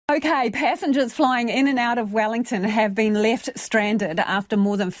OK, passengers flying in and out of Wellington have been left stranded after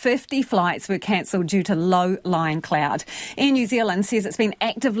more than 50 flights were cancelled due to low-lying cloud. Air New Zealand says it's been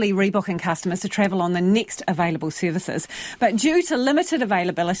actively rebooking customers to travel on the next available services. But due to limited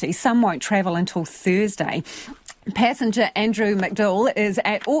availability, some won't travel until Thursday. Passenger Andrew McDougall is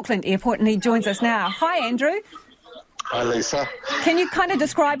at Auckland Airport and he joins us now. Hi, Andrew. Hi, Lisa. Can you kind of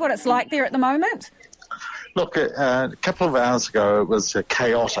describe what it's like there at the moment? Look, a couple of hours ago it was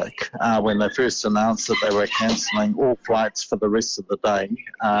chaotic when they first announced that they were cancelling all flights for the rest of the day,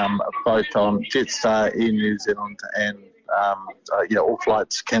 both on Jetstar, Air New Zealand and all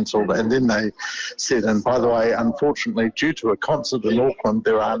flights cancelled. And then they said, and by the way, unfortunately, due to a concert in Auckland,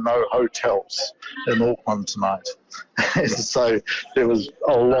 there are no hotels in Auckland tonight. So there was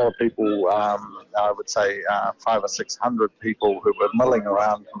a lot of people, I would say 500 or 600 people who were milling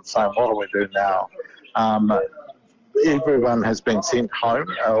around and saying, what do we do now? Everyone has been sent home,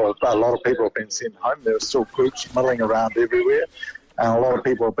 or a lot of people have been sent home. There are still groups milling around everywhere, and a lot of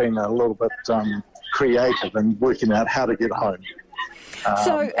people have been a little bit creative in working out how to get home.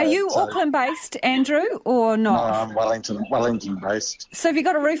 So are you Auckland-based, Andrew, or not? No, I'm Wellington-based. So have you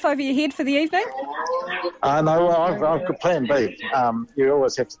got a roof over your head for the evening? No, I've got plan B. You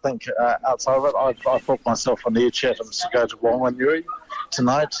always have to think outside of it. I've booked myself on Air Chathams to go to Wellington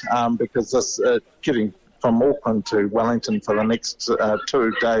tonight because this getting from Auckland to Wellington for the next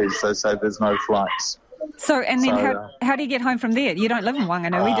 2 days, they say there's no flights. So, and then how do you get home from there? You don't live in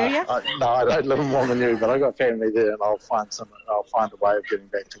Whanganui, do you? No, I don't live in Whanganui, but I've got family there, and I'll find a way of getting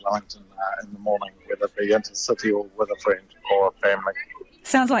back to Wellington in the morning, whether it be intercity or with a friend or a family.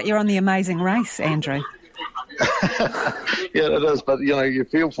 Sounds like you're on the Amazing Race, Andrew. Yeah, it is, but you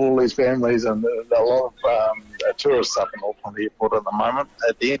feel for all these families, and a lot of tourists up in Auckland Airport at the moment.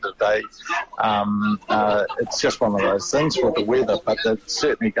 At the end of the day, it's just one of those things with the weather, but it's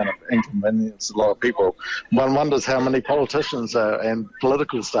certainly going to inconvenience a lot of people. One wonders how many politicians and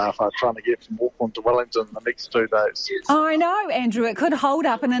political staff are trying to get from Auckland to Wellington in the next 2 days. I know, Andrew. It could hold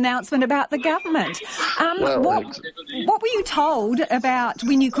up an announcement about the government. What were you told about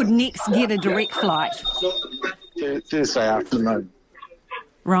when you could next get a direct flight? Thursday afternoon.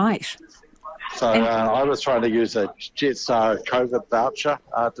 Right. So I was trying to use a Jetstar COVID voucher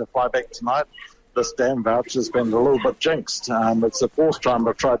to fly back tonight. This damn voucher's been a little bit jinxed. It's the fourth time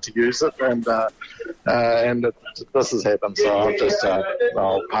I've tried to use it, and this has happened. So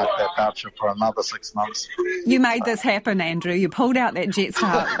I'll park that voucher for another 6 months. You made this happen, Andrew. You pulled out that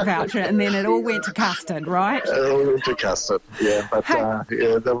Jetstar voucher, and then it all went to custard, right? It all went to custard, yeah. But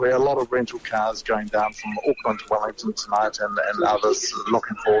there'll be a lot of rental cars going down from Auckland to Wellington tonight, and others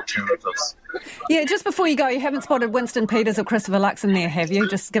looking for alternatives. Yeah, just before you go, you haven't spotted Winston Peters or Christopher Luxon there, have you?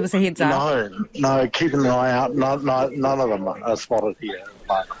 Just give us a heads up. No, keeping an eye out. None of them are spotted here at the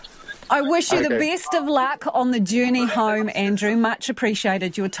moment. I wish you the best of luck on the journey home, Andrew. Much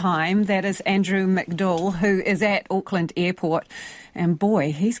appreciated your time. That is Andrew McDougall, who is at Auckland Airport. And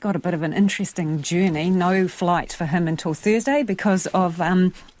boy, he's got a bit of an interesting journey. No flight for him until Thursday because of,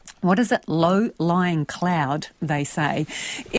 low-lying cloud, they say.